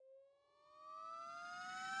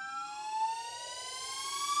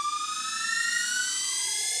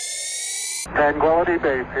Tranquility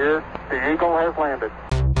Base here. The Eagle has landed.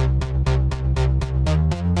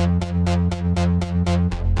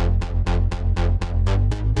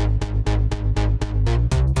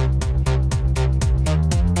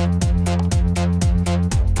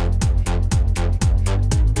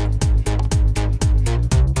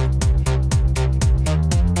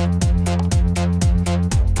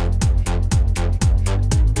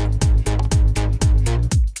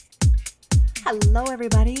 Hello,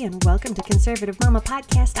 everybody, and welcome to Conservative Mama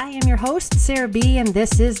Podcast. I am your host, Sarah B., and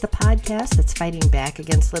this is the podcast that's fighting back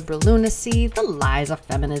against liberal lunacy, the lies of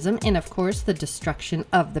feminism, and, of course, the destruction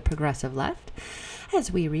of the progressive left,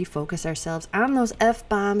 as we refocus ourselves on those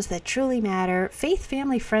F-bombs that truly matter, faith,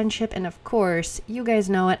 family, friendship, and, of course, you guys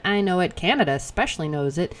know it, I know it, Canada especially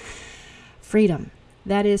knows it, freedom.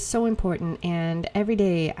 That is so important, and every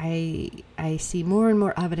day I see more and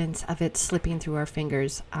more evidence of it slipping through our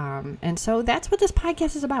fingers. And so that's what this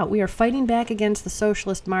podcast is about. We are fighting back against the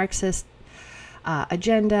socialist Marxist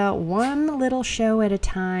agenda, one little show at a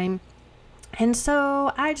time. And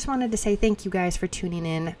so I just wanted to say thank you guys for tuning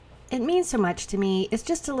in. It means so much to me. It's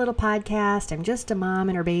just a little podcast. I'm just a mom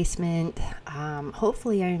in her basement.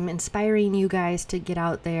 Hopefully I'm inspiring you guys to get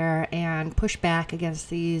out there and push back against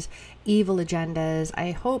these evil agendas.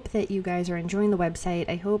 I hope that you guys are enjoying the website.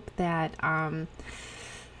 I hope that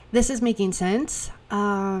this is making sense.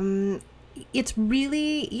 It's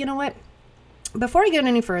really, you know what? Before I get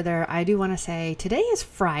any further, I do want to say today is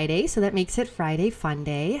Friday, so that makes it Friday Fun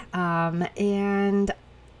Day. And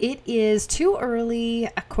it is too early.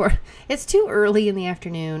 It's too early in the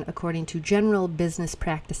afternoon, according to general business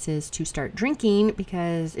practices, to start drinking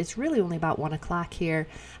because it's really only about 1 o'clock here.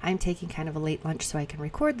 I'm taking kind of a late lunch so I can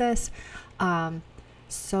record this,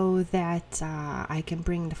 so that I can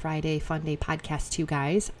bring the Friday Fun Day podcast to you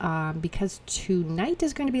guys. Because tonight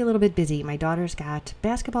is going to be a little bit busy. My daughter's got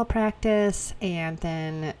basketball practice, and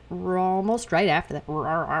then almost right after that,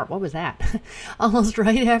 what was that? Almost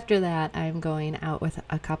right after that, I'm going out with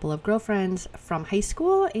a couple of girlfriends from high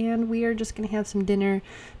school, and we are just going to have some dinner,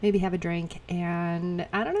 maybe have a drink, and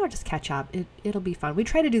I don't know, just catch up. It'll be fun. We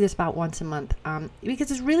try to do this about once a month,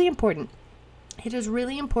 because it's really important. It is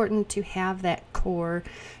really important to have that core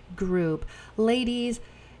group. Ladies,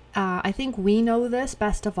 I think we know this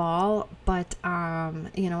best of all, but,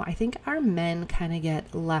 I think our men kind of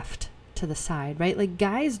get left to the side, right? Like,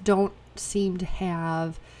 guys don't seem to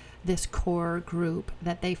have this core group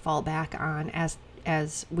that they fall back on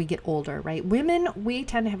as we get older, right? Women, we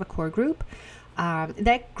tend to have a core group.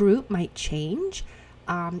 That group might change.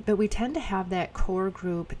 But we tend to have that core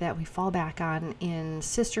group that we fall back on in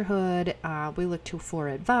sisterhood. We look to for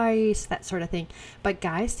advice, that sort of thing. But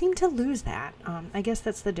guys seem to lose that. I guess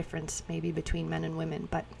that's the difference maybe between men and women.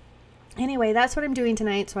 But anyway, that's what I'm doing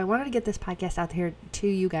tonight. So I wanted to get this podcast out here to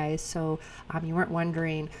you guys so you weren't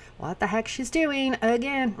wondering what the heck she's doing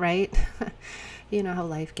again, right? You know how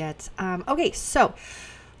life gets. Okay, so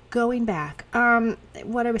going back,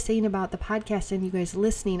 what I was saying about the podcast and you guys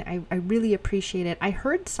listening, I really appreciate it. I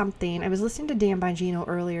heard something. I was listening to Dan Bongino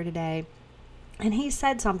earlier today, and he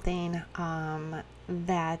said something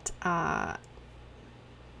that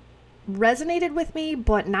resonated with me,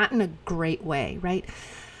 but not in a great way, right?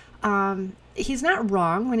 He's not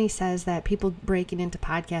wrong when he says that people breaking into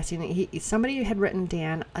podcasting, somebody had written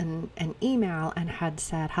Dan an email and had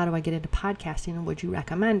said, how do I get into podcasting and would you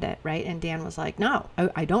recommend it, right? And Dan was like, no,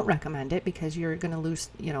 I don't recommend it because you're going to lose,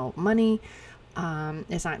 money.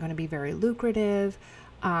 It's not going to be very lucrative.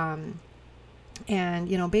 And,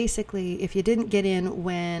 basically, if you didn't get in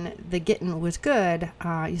when the getting was good,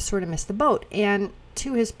 you sort of missed the boat. And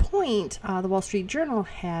to his point, the Wall Street Journal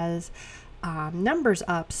has numbers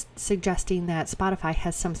up suggesting that Spotify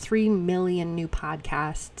has some 3 million new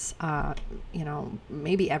podcasts,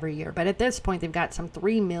 maybe every year. But at this point, they've got some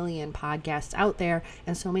 3 million podcasts out there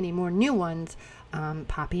and so many more new ones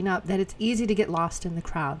popping up that it's easy to get lost in the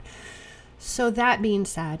crowd. So that being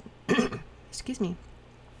said, excuse me,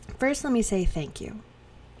 first let me say thank you,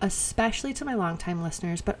 especially to my longtime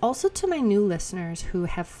listeners, but also to my new listeners who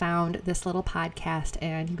have found this little podcast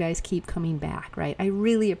and you guys keep coming back, right? I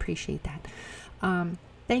really appreciate that.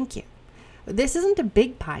 Thank you. This isn't a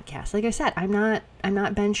big podcast. Like I said, I'm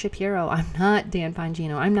not Ben Shapiro. I'm not Dan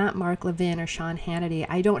Bongino. I'm not Mark Levin or Sean Hannity.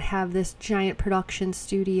 I don't have this giant production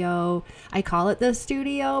studio. I call it the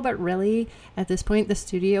studio, but really at this point, the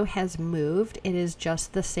studio has moved. It is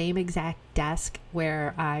just the same exact desk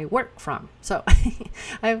where I work from. So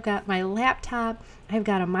I've got my laptop. I've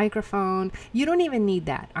got a microphone. You don't even need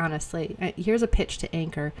that, honestly. Here's a pitch to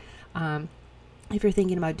Anchor. if you're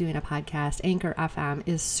thinking about doing a podcast, Anchor FM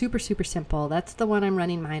is super, super simple. That's the one I'm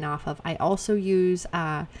running mine off of. I also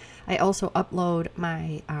upload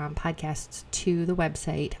my podcasts to the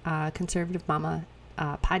website,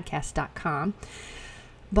 conservativemamapodcast.com.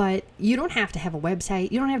 But you don't have to have a website.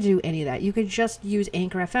 You don't have to do any of that. You could just use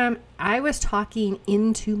Anchor FM. I was talking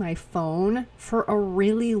into my phone for a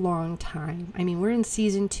really long time. I mean, we're in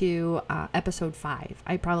season 2, episode 5.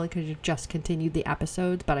 I probably could have just continued the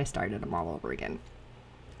episodes, but I started them all over again.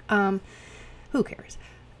 Who cares?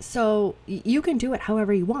 So you can do it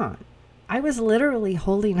however you want. I was literally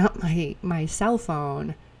holding up my cell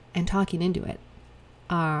phone and talking into it.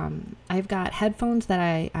 I've got headphones that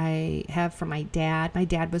I have from my dad. My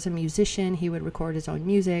dad was a musician. He would record his own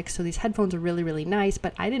music. So these headphones are really, really nice,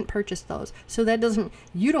 but I didn't purchase those. So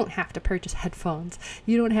you don't have to purchase headphones.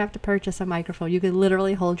 You don't have to purchase a microphone. You could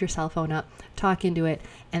literally hold your cell phone up, talk into it,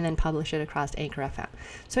 and then publish it across Anchor FM.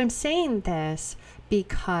 So I'm saying this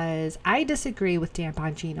because I disagree with Dan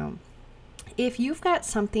Bongino. If you've got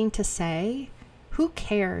something to say, who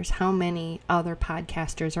cares how many other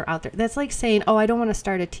podcasters are out there? That's like saying, I don't want to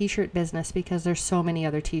start a t-shirt business because there's so many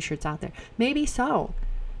other t-shirts out there. Maybe so.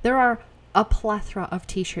 There are a plethora of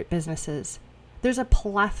t-shirt businesses. There's a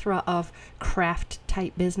plethora of craft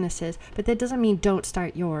type businesses, but that doesn't mean don't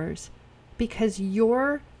start yours, because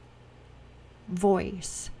your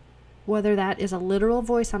voice, whether that is a literal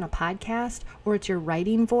voice on a podcast or it's your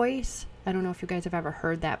writing voice, I don't know if you guys have ever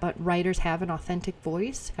heard that, but writers have an authentic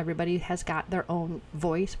voice. Everybody has got their own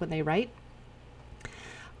voice when they write.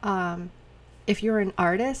 If you're an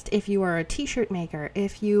artist, if you are a t-shirt maker,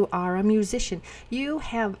 if you are a musician, you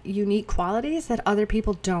have unique qualities that other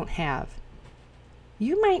people don't have.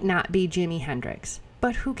 You might not be Jimi Hendrix,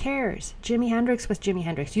 but who cares? Jimi Hendrix was Jimi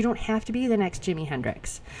Hendrix. You don't have to be the next Jimi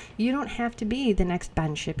Hendrix. You don't have to be the next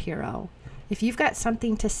Ben Shapiro. If you've got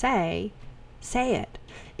something to say it.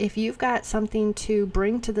 If you've got something to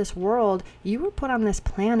bring to this world, you were put on this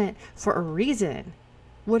planet for a reason.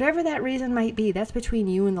 Whatever that reason might be, that's between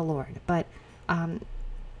you and the Lord. But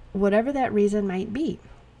whatever that reason might be,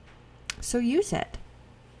 so use it.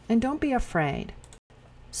 And don't be afraid.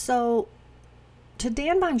 So to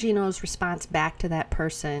Dan Bongino's response back to that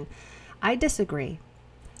person, I disagree.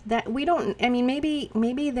 That we don't, I mean, maybe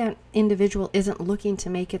that individual isn't looking to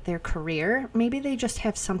make it their career. Maybe they just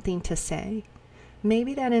have something to say.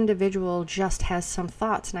 Maybe that individual just has some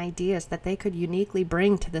thoughts and ideas that they could uniquely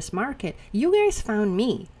bring to this market. You guys found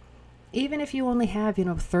me. Even if you only have,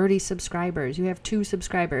 30 subscribers, you have 2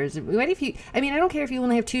 subscribers. What if I don't care if you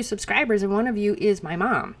only have 2 subscribers and one of you is my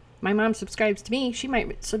mom. My mom subscribes to me. She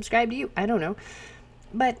might subscribe to you. I don't know.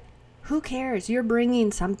 But who cares? You're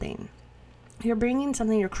bringing something. You're bringing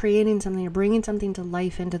something, you're creating something, you're bringing something to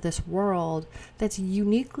life into this world that's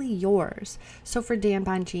uniquely yours. So for Dan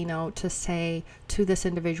Bongino to say to this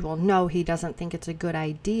individual, no, he doesn't think it's a good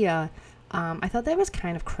idea, I thought that was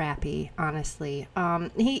kind of crappy, honestly.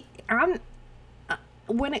 When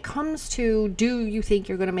it comes to, do you think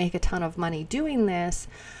you're going to make a ton of money doing this?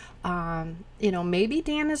 Maybe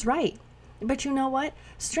Dan is right. But you know what?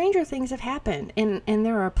 Stranger things have happened. And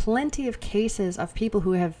there are plenty of cases of people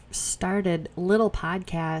who have started little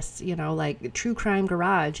podcasts, like True Crime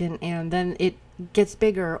Garage, and then it gets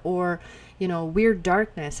bigger, or, Weird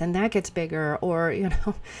Darkness, and that gets bigger, or,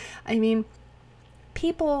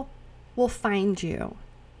 people will find you.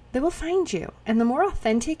 They will find you. And the more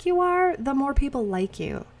authentic you are, the more people like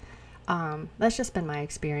you. That's just been my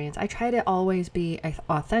experience. I try to always be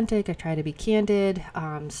authentic. I try to be candid.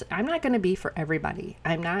 So I'm not going to be for everybody.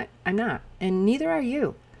 I'm not. And neither are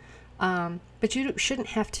you. But you shouldn't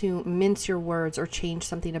have to mince your words or change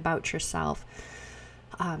something about yourself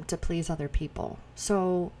to please other people.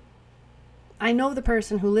 So I know the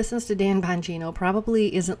person who listens to Dan Bongino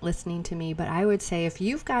probably isn't listening to me, but I would say if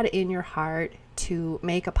you've got it in your heart to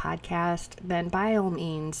make a podcast, then by all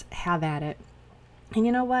means, have at it. And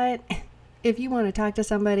you know what? If you want to talk to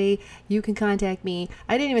somebody, you can contact me.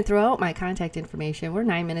 I didn't even throw out my contact information. We're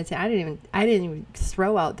 9 minutes in. I didn't even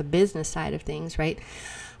throw out the business side of things, right?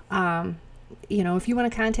 If you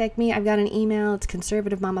want to contact me, I've got an email. It's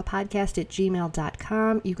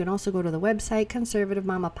conservativemamapodcast@gmail.com. You can also go to the website,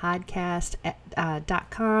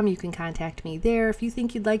 conservativemamapodcast.com. You can contact me there. If you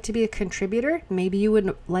think you'd like to be a contributor, maybe you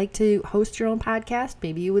would like to host your own podcast.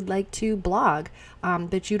 Maybe you would like to blog,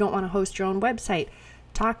 but you don't want to host your own website.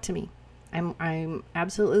 Talk to me. I'm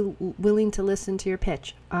absolutely willing to listen to your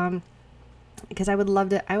pitch. Because I would love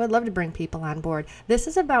to bring people on board. This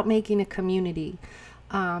is about making a community.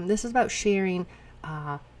 This is about sharing,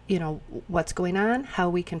 what's going on, how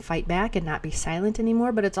we can fight back and not be silent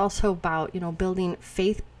anymore. But it's also about, building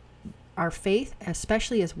our faith,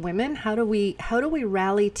 especially as women? How do we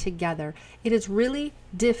rally together? It is really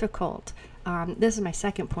difficult. This is my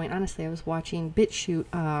second point. Honestly, I was watching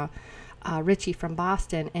BitChute, Richie from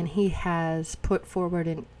Boston, and he has put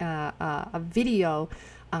forward a video,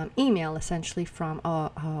 email essentially from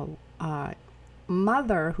a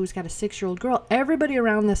mother who's got a 6-year-old girl. Everybody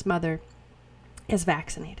around this mother is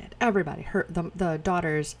vaccinated. Everybody. The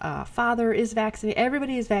daughter's father is vaccinated.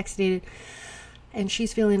 Everybody is vaccinated. And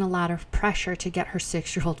she's feeling a lot of pressure to get her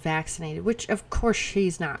 6-year-old vaccinated, which of course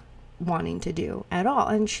she's not wanting to do at all.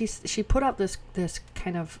 And she put up this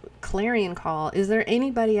kind of clarion call. Is there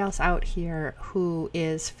anybody else out here who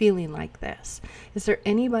is feeling like this? Is there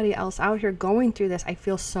anybody else out here going through this? I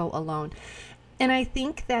feel so alone. And I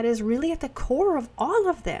think that is really at the core of all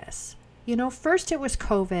of this. You know, first it was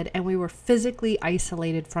COVID and we were physically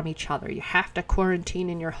isolated from each other. You have to quarantine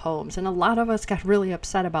in your homes. And a lot of us got really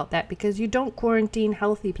upset about that because you don't quarantine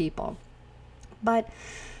healthy people. But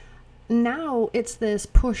now it's this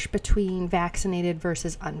push between vaccinated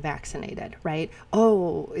versus unvaccinated, right?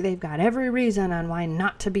 Oh, they've got every reason on why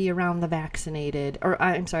not to be around the vaccinated, or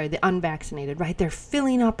I'm sorry, the unvaccinated, right? They're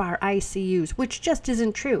filling up our ICUs, which just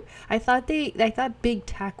isn't true. I thought big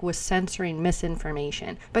tech was censoring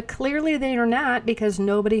misinformation, but clearly they are not, because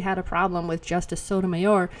nobody had a problem with Justice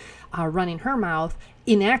Sotomayor running her mouth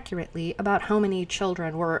inaccurately about how many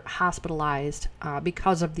children were hospitalized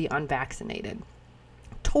because of the unvaccinated.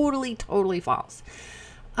 Totally false.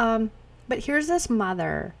 But here's this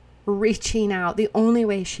mother reaching out the only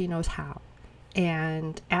way she knows how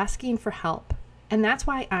and asking for help. And that's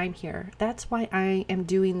why I'm here. That's why I am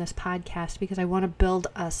doing this podcast, because I want to build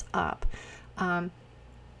us up.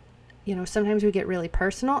 You know, sometimes we get really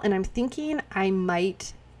personal, and I'm thinking I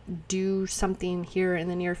might do something here in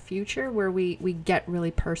the near future where we get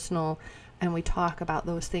really personal and we talk about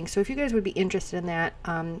those things. So if you guys would be interested in that,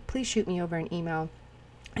 please shoot me over an email.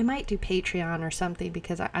 I might do Patreon or something,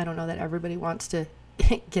 because I don't know that everybody wants to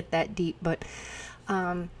get that deep, but,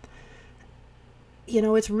 you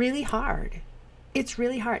know, it's really hard. It's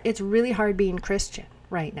really hard. It's really hard being Christian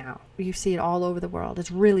right now. You see it all over the world. It's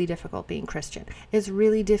really difficult being Christian. It's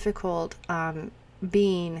really difficult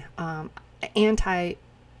being anti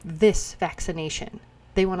this vaccination.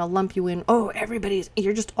 They want to lump you in, oh,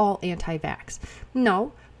 you're just all anti-vax.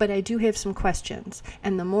 No. But I do have some questions,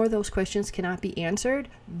 and the more those questions cannot be answered,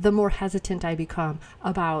 the more hesitant I become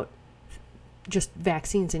about just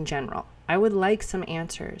vaccines in general. I would like some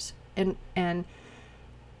answers, and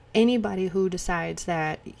anybody who decides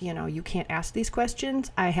that, you know, you can't ask these questions,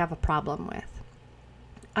 I have a problem with.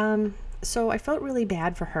 So I felt really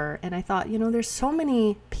bad for her, and I thought, you know, there's so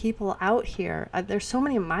many people out here. There's so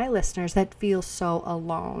many of my listeners that feel so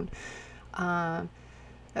alone.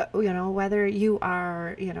 You know, whether you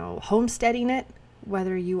are, you know, homesteading it,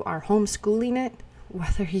 whether you are homeschooling it,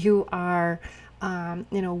 whether you are,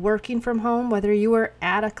 you know, working from home, whether you are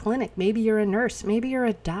at a clinic, maybe you're a nurse, maybe you're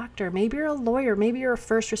a doctor, maybe you're a lawyer, maybe you're a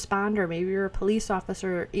first responder, maybe you're a police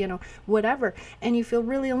officer, you know, whatever. And you feel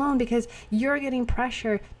really alone because you're getting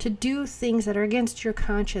pressure to do things that are against your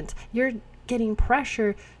conscience. You're getting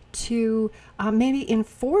pressure to maybe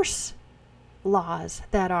enforce laws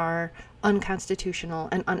that are unconstitutional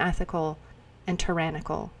and unethical and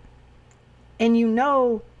tyrannical. And you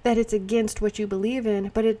know that it's against what you believe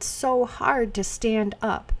in, but it's so hard to stand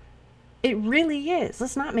up. It really is.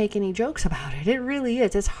 Let's not make any jokes about it. It really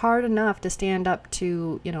is. It's hard enough to stand up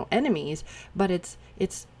to, you know, enemies, but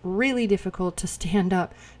it's really difficult to stand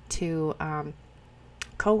up to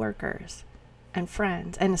coworkers and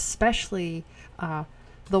friends, and especially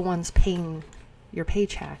the ones paying your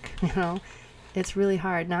paycheck, you know. It's really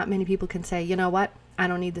hard. Not many people can say, you know what, I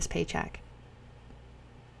don't need this paycheck.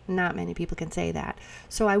 Not many people can say that.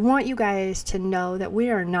 So I want you guys to know that we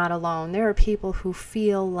are not alone. There are people who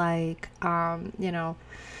feel like, you know,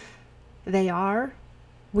 they are.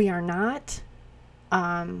 We are not.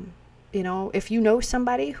 You know, if you know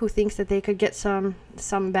somebody who thinks that they could get some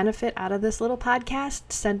benefit out of this little podcast,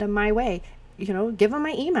 send them my way. You know, give them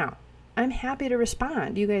my email. I'm happy to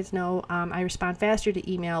respond. You guys know I respond faster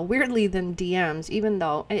to email, weirdly, than DMs, even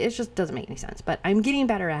though it just doesn't make any sense. But I'm getting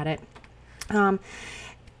better at it.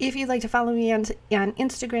 If you'd like to follow me on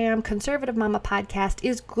Instagram, Conservative Mama Podcast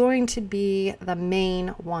is going to be the main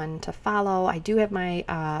one to follow. I do have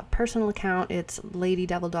my personal account. It's Lady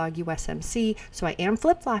Devil Dog USMC. So I am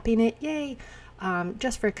flip-flopping it. Yay.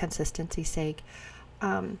 Just for consistency's sake.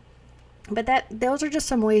 But those are just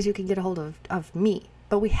some ways you can get a hold of me.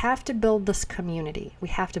 But we have to build this community. We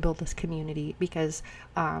have to build this community because,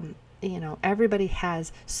 you know, everybody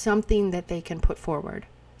has something that they can put forward.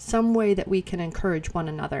 some way that we can encourage one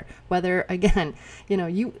another. Whether, again,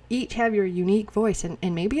 you each have your unique voice,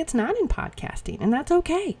 and maybe it's not in podcasting, and that's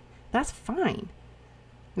okay. That's fine.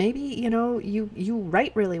 Maybe, you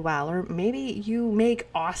write really well, or maybe you make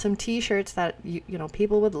awesome t-shirts that,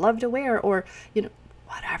 people would love to wear, or,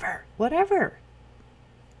 whatever.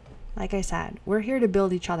 Like I said, we're here to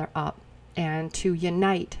build each other up and to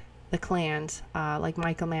unite the clans, like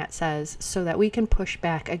Michael Matt says, so that we can push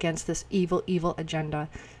back against this evil agenda,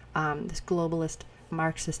 this globalist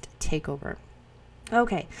Marxist takeover.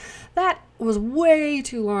 Okay, that was way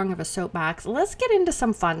too long of a soapbox. Let's get into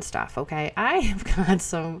some fun stuff, okay? I have got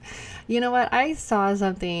some, I saw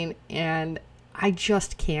something and I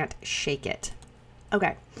just can't shake it.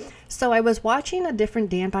 Okay, so I was watching a different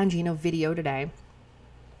Dan Bongino video today.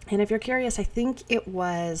 And if you're curious, I think it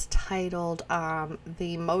was titled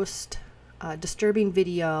The Most Disturbing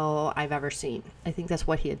Video I've Ever Seen. I think that's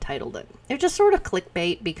what he had titled it. It was just sort of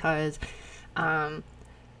clickbait because the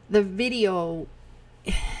video,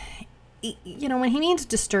 when he means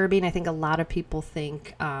disturbing, I think a lot of people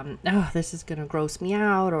think, this is going to gross me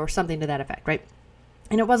out or something to that effect, right?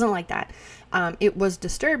 And it wasn't like that. It was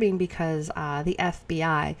disturbing because the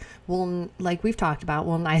FBI will, like we've talked about,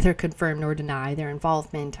 will neither confirm nor deny their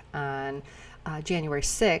involvement on January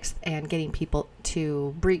 6th and getting people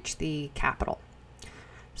to breach the Capitol.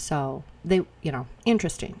 So they,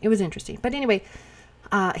 interesting. It was interesting. But anyway,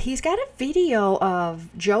 he's got a video of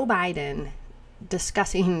Joe Biden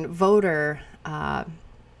discussing voting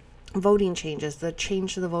changes, the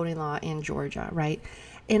change to the voting law in Georgia, right?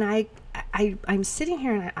 And I'm sitting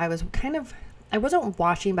here and I wasn't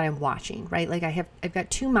watching, but I'm watching, right? Like I've got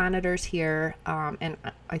two monitors here, and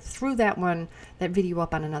I threw that video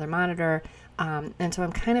up on another monitor, and so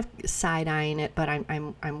I'm kind of side-eyeing it, but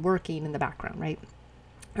I'm working in the background, right?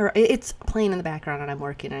 Or it's playing in the background and I'm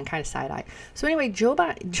working and kind of side-eye. So anyway, Joe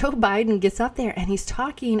Biden gets up there and he's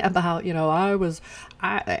talking about,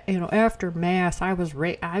 after mass, I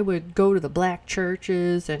would go to the black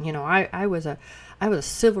churches, and, I was a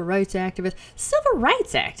civil rights activist. Civil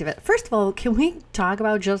rights activist? First of all, can we talk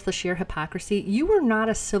about just the sheer hypocrisy? You were not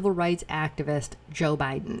a civil rights activist, Joe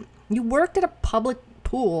Biden. You worked at a public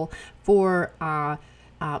pool for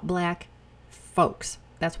black folks.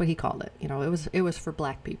 That's what he called it. It was for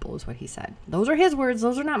black people is what he said. Those are his words.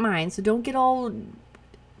 Those are not mine. So don't get all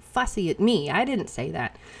fussy at me. I didn't say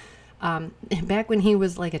that. Back when he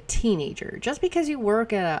was like a teenager, just because you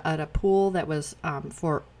work at a pool that was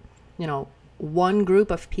for, one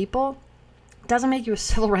group of people doesn't make you a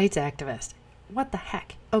civil rights activist. What the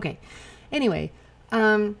heck? Okay. Anyway,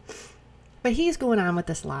 but he's going on with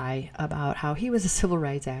this lie about how he was a civil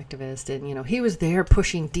rights activist and, he was there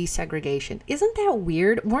pushing desegregation. Isn't that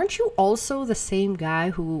weird? Weren't you also the same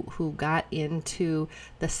guy who got into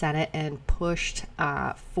the Senate and pushed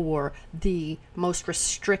for the most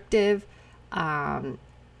restrictive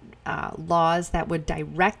laws that would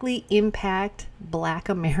directly impact black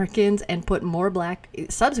Americans and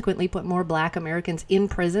subsequently put more black Americans in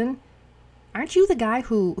prison? Aren't you the guy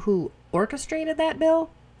who orchestrated that bill?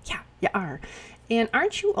 Yeah, you are. And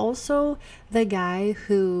aren't you also the guy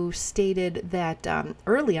who stated that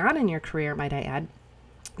early on in your career, might I add,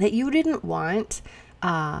 that you didn't want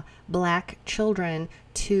black children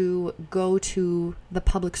to go to the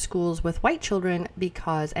public schools with white children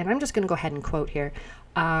because, and I'm just going to go ahead and quote here,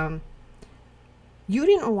 you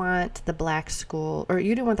didn't want the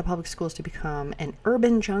public schools to become an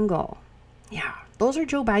urban jungle. Yeah, those are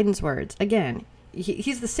Joe Biden's words. Again,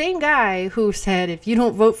 he's the same guy who said, if you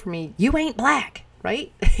don't vote for me, you ain't black,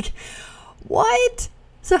 right? What?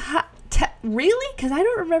 So really? Because I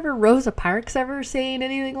don't remember Rosa Parks ever saying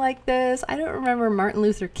anything like this. I don't remember Martin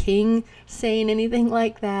Luther King saying anything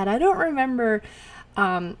like that. I don't remember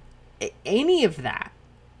any of that.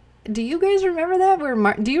 Do you guys remember that?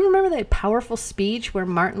 Do you remember that powerful speech where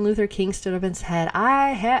Martin Luther King stood up and said,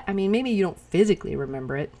 maybe you don't physically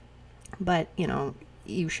remember it, but,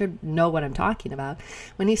 you should know what I'm talking about.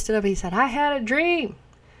 When he stood up, he said, I had a dream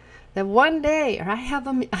that one day, or I have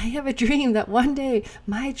a dream that one day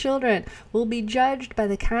my children will be judged by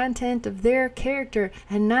the content of their character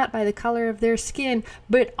and not by the color of their skin,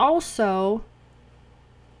 but also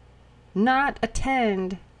not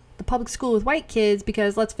attend the public school with white kids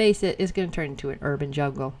because, let's face it, it's going to turn into an urban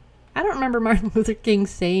jungle. I don't remember Martin Luther King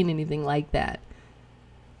saying anything like that.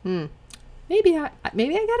 Maybe I got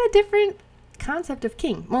a different concept of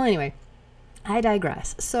king. Well, anyway, I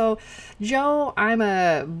digress. So, Joe, I'm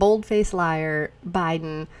a bold-faced liar,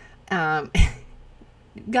 Biden,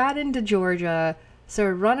 got into Georgia,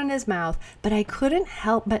 started running his mouth, but I couldn't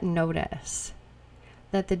help but notice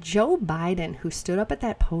that the Joe Biden who stood up at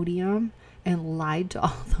that podium and lied to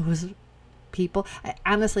all those people.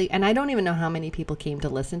 Honestly, and I don't even know how many people came to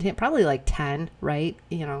listen to him. Probably like 10, right?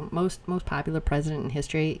 You know, most popular president in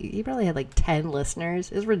history. He probably had like 10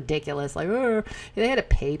 listeners. It's ridiculous. Like, they had to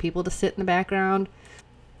pay people to sit in the background.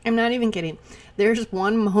 I'm not even kidding. There's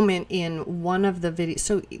one moment in one of the videos.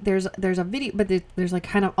 So there's a video, but there's like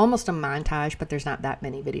kind of almost a montage, but there's not that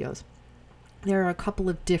many videos. There are a couple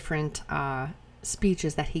of different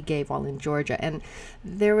speeches that he gave while in Georgia, and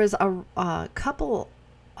there was a couple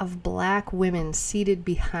of black women seated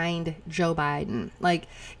behind Joe Biden. Like,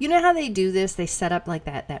 you know how they do this? They set up like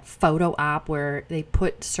that photo op where they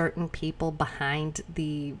put certain people behind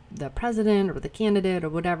the president or the candidate or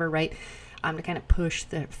whatever, right? To kind of push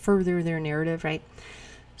further their narrative, right?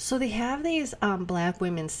 So they have these black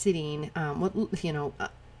women sitting,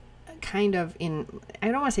 kind of in, I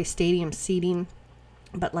don't want to say stadium seating,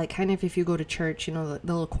 but like kind of if you go to church, you know, the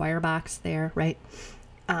little choir box there, right?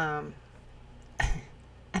 And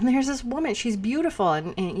there's this woman, she's beautiful,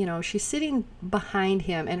 and you know, she's sitting behind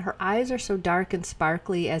him, and her eyes are so dark and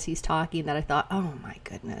sparkly as he's talking that I thought, oh my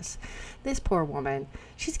goodness, this poor woman,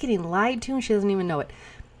 she's getting lied to and she doesn't even know it.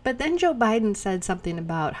 But then Joe Biden said something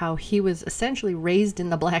about how he was essentially raised in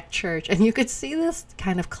the black church, and you could see this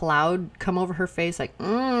kind of cloud come over her face, like,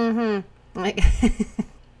 like,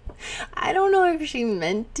 I don't know if she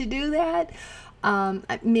meant to do that.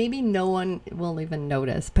 Maybe no one will even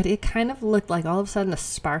notice, but it kind of looked like all of a sudden a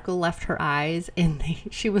sparkle left her eyes, and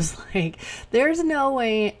she was like, there's no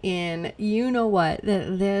way in, you know what,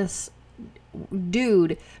 that this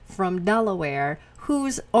dude from Delaware,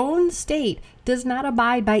 whose own state does not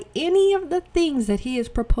abide by any of the things that he is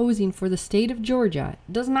proposing for the state of Georgia,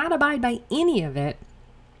 does not abide by any of it,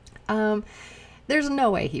 there's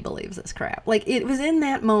no way he believes this crap. Like, it was in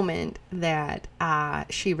that moment that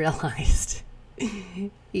she realized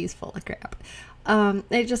he's full of crap.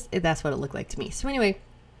 That's what it looked like to me. So anyway,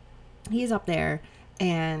 he's up there,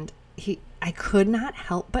 and I could not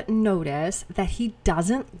help but notice that he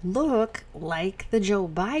doesn't look like the Joe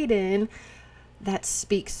Biden that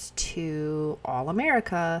speaks to all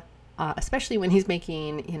America, especially when he's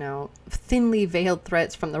making, you know, thinly veiled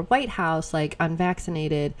threats from the White House, like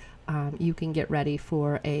unvaccinated, you can get ready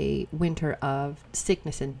for a winter of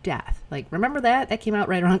sickness and death. Like, remember that? That came out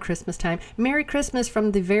right around Christmas time. Merry Christmas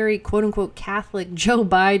from the very quote-unquote Catholic Joe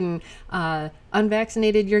Biden.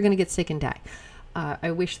 Unvaccinated, you're going to get sick and die. I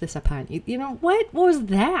wish this upon you. You know, what was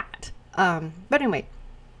that? But anyway,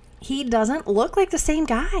 he doesn't look like the same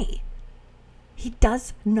guy. He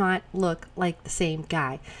does not look like the same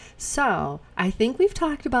guy. So I think we've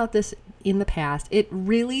talked about this in the past. It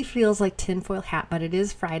really feels like tinfoil hat, but it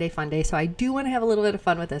is Friday Fun Day, so I do want to have a little bit of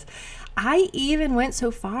fun with this. I even went so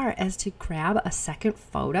far as to grab a second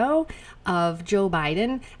photo of Joe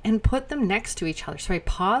Biden and put them next to each other. So I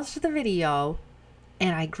paused the video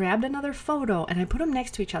and I grabbed another photo and I put them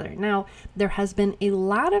next to each other. Now, there has been a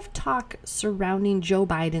lot of talk surrounding Joe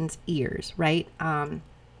Biden's ears, right?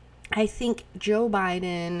 I think Joe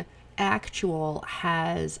Biden actual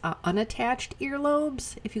has unattached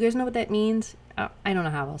earlobes. If you guys know what that means, I don't know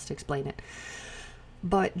how else to explain it.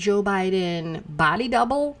 But Joe Biden body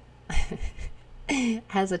double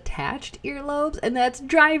has attached earlobes, and that's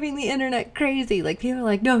driving the internet crazy. Like, people are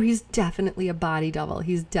like, no, he's definitely a body double.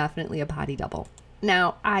 He's definitely a body double.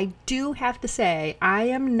 Now, I do have to say, I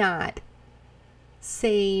am not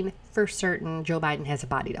saying for certain Joe Biden has a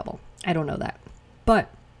body double. I don't know that. But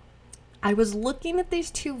I was looking at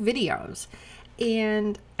these two videos,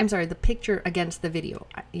 and I'm sorry, the picture against the video,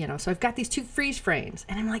 you know, so I've got these two freeze frames,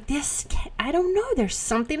 and I'm like, I don't know, there's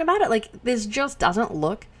something about it. Like, this just doesn't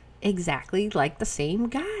look exactly like the same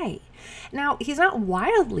guy. Now, he's not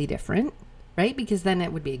wildly different, right? Because then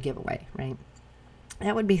it would be a giveaway, right?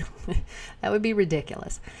 That would be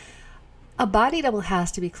ridiculous. A body double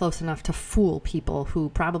has to be close enough to fool people who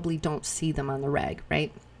probably don't see them on the reg,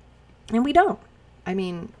 right? And we don't. I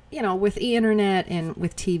mean, you know, with the internet and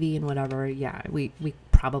with TV and whatever, yeah, we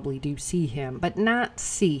probably do see him, but not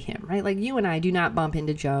see him, right? Like, you and I do not bump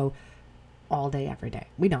into Joe all day, every day.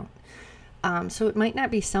 We don't. So it might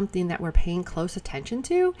not be something that we're paying close attention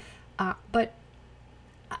to, but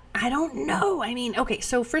I don't know. I mean, okay,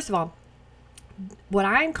 so first of all, what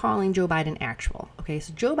I'm calling Joe Biden actual. Okay,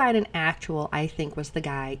 so Joe Biden actual, I think, was the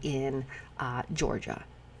guy in Georgia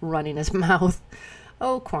running his mouth,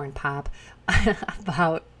 corn pop,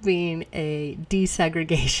 about being a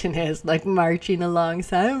desegregationist, like marching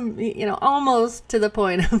alongside, you know, almost to the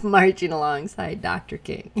point of marching alongside Dr.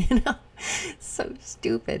 King, you know, so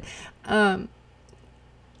stupid. That's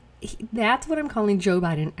what I'm calling Joe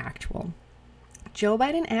Biden actual. Joe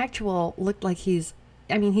Biden actual looked like he's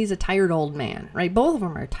I mean, he's a tired old man, right? Both of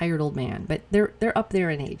them are a tired old man, but they're up there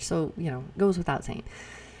in age, so goes without saying.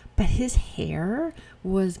 But his hair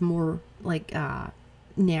was more like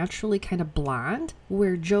naturally kind of blonde,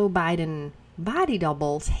 where Joe Biden body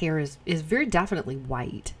double's hair is very definitely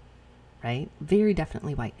white, right? Very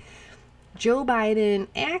definitely white. Joe Biden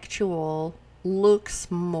actual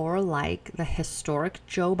looks more like the historic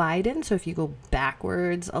Joe Biden. So if you go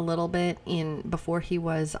backwards a little bit before he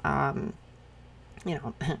was,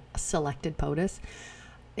 selected POTUS,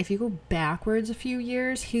 if you go backwards a few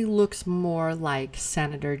years, he looks more like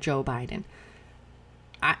Senator Joe Biden.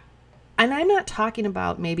 And I'm not talking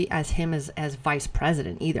about maybe as him as vice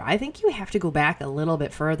president either. I think you have to go back a little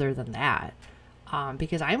bit further than that,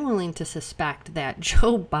 because I'm willing to suspect that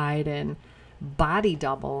Joe Biden body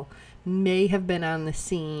double may have been on the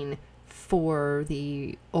scene for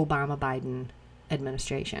the Obama-Biden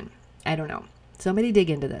administration. I don't know. Somebody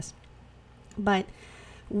dig into this. But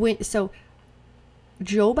so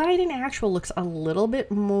Joe Biden actual looks a little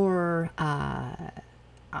bit more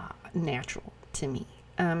natural to me.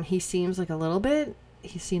 He seems a little bit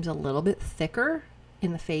thicker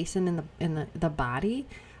in the face and in the body.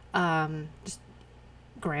 Just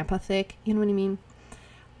grandpa thick, you know what I mean?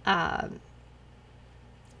 I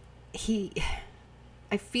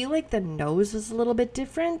feel like the nose is a little bit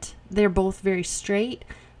different. They're both very straight,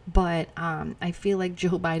 but I feel like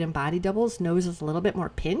Joe Biden body double's nose is a little bit more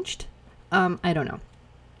pinched. I don't know.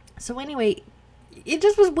 So anyway, it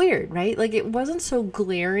just was weird, right? Like, it wasn't so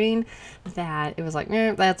glaring that it was like,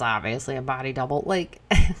 that's obviously a body double. Like,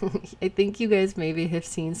 I think you guys maybe have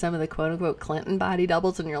seen some of the quote unquote Clinton body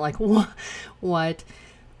doubles and you're like, what?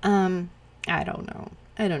 I don't know.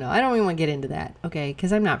 I don't even want to get into that, okay?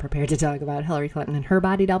 Because I'm not prepared to talk about Hillary Clinton and her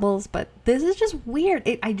body doubles, but this is just weird.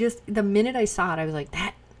 The minute I saw it, I was like,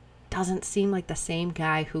 that doesn't seem like the same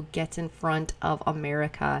guy who gets in front of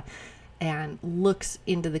America and looks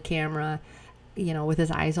into the camera, with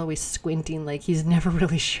his eyes always squinting, like he's never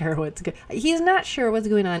really sure what's good. He's not sure what's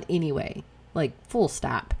going on anyway, like full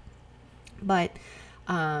stop. But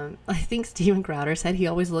I think Steven Crowder said he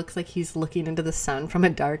always looks like he's looking into the sun from a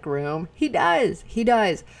dark room. He does.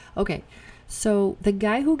 Okay, so the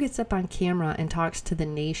guy who gets up on camera and talks to the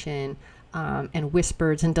nation and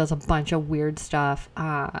whispers and does a bunch of weird stuff,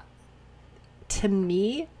 to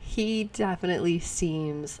me, he definitely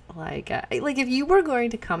seems like if you were going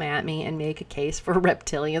to come at me and make a case for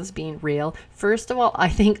reptilians being real, first of all, I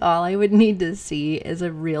think all I would need to see is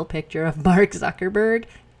a real picture of Mark Zuckerberg.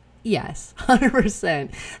 Yes,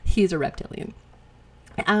 100%, he's a reptilian.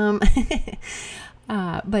 But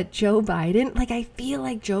Joe Biden, I feel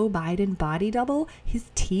like Joe Biden body double, his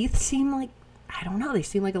teeth seem like, I don't know, they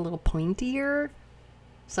seem like a little pointier.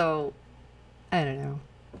 So, I don't know.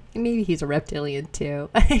 Maybe he's a reptilian too.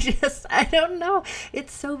 I don't know.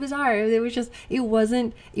 It's so bizarre. It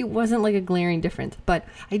wasn't like a glaring difference. But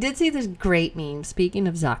I did see this great meme. Speaking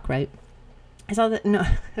of Zuck, right? I saw that, no,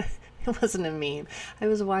 it wasn't a meme. I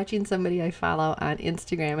was watching somebody I follow on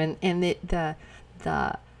Instagram, and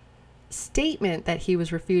the statement that he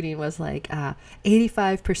was refuting was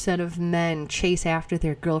 85% of men chase after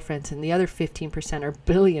their girlfriends and the other 15% are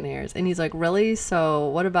billionaires. And he's like, really? So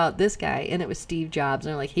what about this guy? And it was Steve Jobs.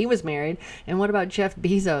 And they're like, he was married. And what about Jeff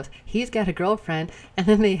Bezos? He's got a girlfriend. And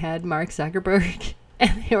then they had Mark Zuckerberg.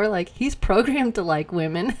 And they were like, he's programmed to like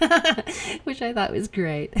women, which I thought was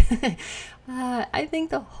great. I think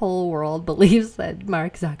the whole world believes that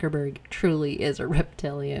Mark Zuckerberg truly is a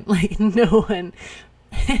reptilian.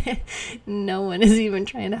 No one is even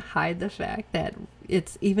trying to hide the fact that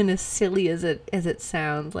it's even as silly as it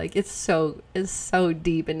sounds. Like, it's so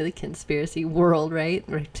deep into the conspiracy world, right?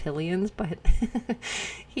 Reptilians, but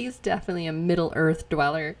he's definitely a Middle Earth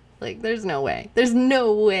dweller. There's no way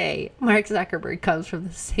Mark Zuckerberg comes from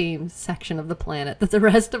the same section of the planet that the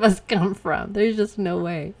rest of us come from. There's just no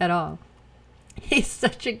way at all. He's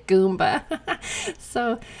such a Goomba.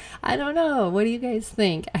 So, I don't know. What do you guys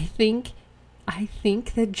think? I think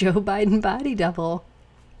that Joe Biden body double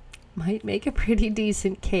might make a pretty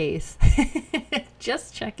decent case.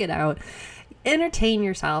 Just check it out. Entertain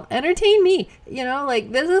yourself. Entertain me.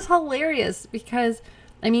 This is hilarious because,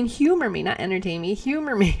 humor me, not entertain me.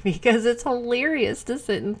 Humor me because it's hilarious to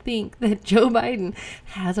sit and think that Joe Biden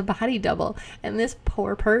has a body double and this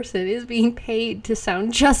poor person is being paid to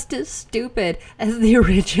sound just as stupid as the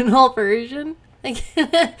original version.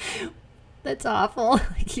 That's awful.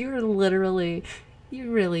 You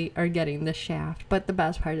really are getting the shaft. But the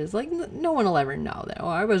best part is, no one will ever know that,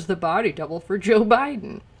 I was the body double for Joe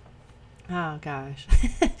Biden. Oh, gosh.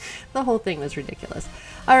 The whole thing was ridiculous.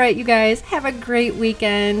 All right, you guys, have a great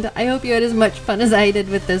weekend. I hope you had as much fun as I did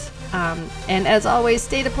with this. And as always,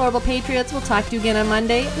 stay deplorable patriots. We'll talk to you again on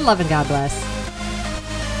Monday. Love and God bless.